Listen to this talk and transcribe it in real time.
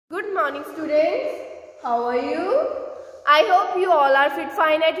Good morning, students. How are you? I hope you all are fit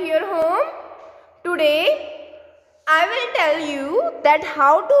fine at your home. Today, I will tell you that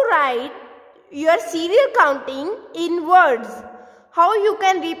how to write your serial counting in words. How you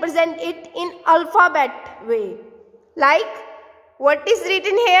can represent it in alphabet way. Like, what is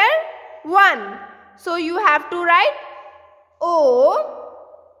written here? 1. So, you have to write O,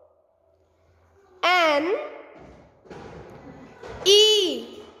 N, E.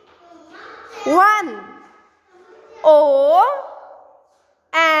 1. O,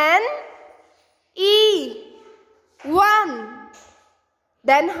 N, E. 1.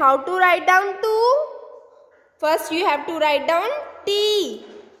 Then how to write down 2? First you have to write down T.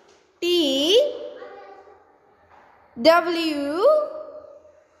 T, W,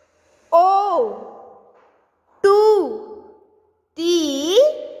 O. 2. T,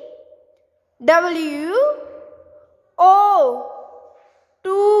 W, O.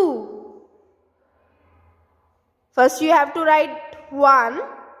 2. First you have to write 1.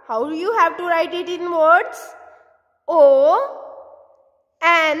 How you have to write it in words? O,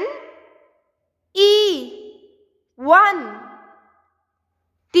 N, E. 1.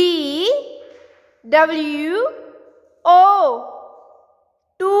 T, W, O.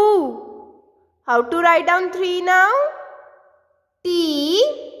 2. How to write down 3 now? T,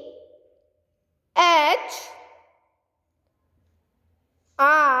 H,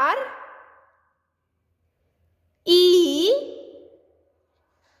 R, E,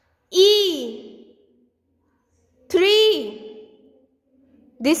 E. 3.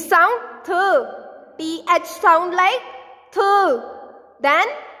 This sound th. TH sound like th. Then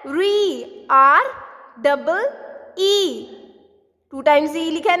re, R, double E. 2 times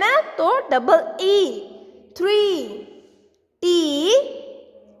E लिखा ना तो double E. 3. T,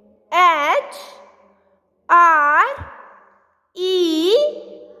 H, R, E,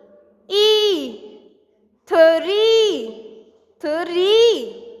 E. 3.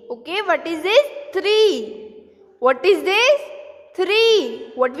 3. Okay, what is this? 3. What is this?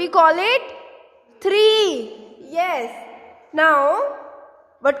 3. What we call it? 3. Yes. Now,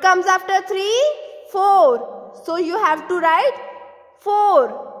 what comes after 3? 4. So, you have to write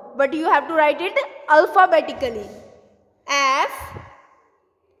 4. But you have to write it alphabetically. F,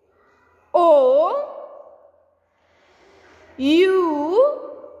 O,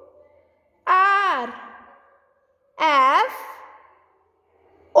 U, R. F,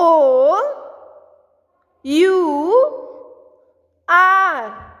 O, U,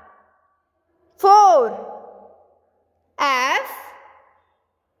 R. 4. F,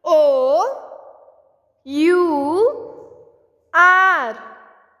 O, U, R.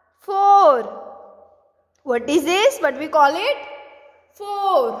 4. What is this? What we call it?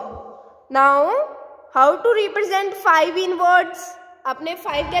 4. Now, how to represent 5 in words? अपने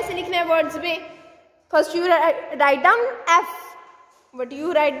 5 कैसे लिखना है words में? First you write down F. What do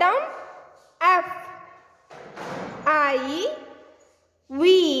you write down? F. I, V,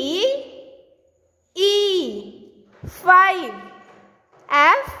 E. 5.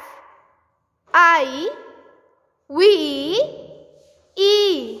 F, I, V,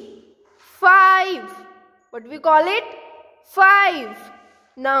 E. 5. What we call it? 5.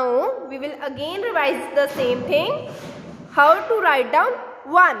 Now we will again revise the same thing. How to write down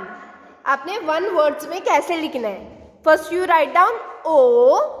 1? आपने 1 words में कैसे लिखना है? First you write down O,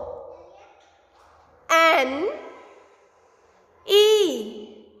 N,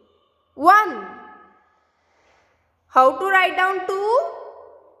 E. 1. How to write down 2?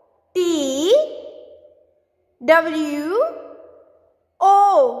 T, W, O.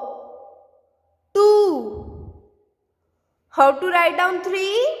 2. How to write down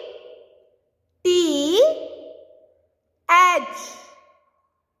 3? T, H,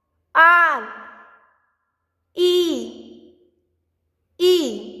 R, E,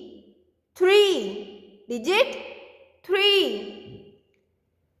 E. 3. Digit 3.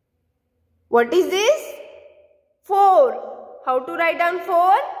 What is this? 4. How to write down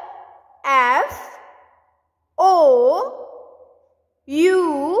 4? F, O, U,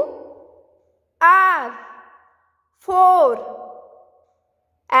 R. 4.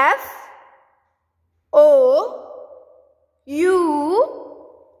 F, O, U,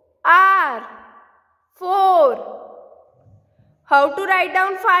 R. 4. How to write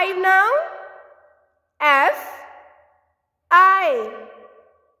down 5 now? F, I,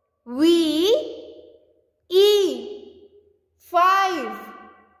 V, E. 5.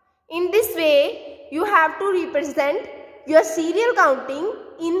 In this way, you have to represent your serial counting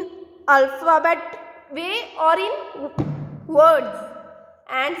in alphabet way or in words.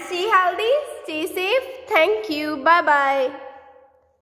 And stay healthy, stay safe. Thank you. Bye bye.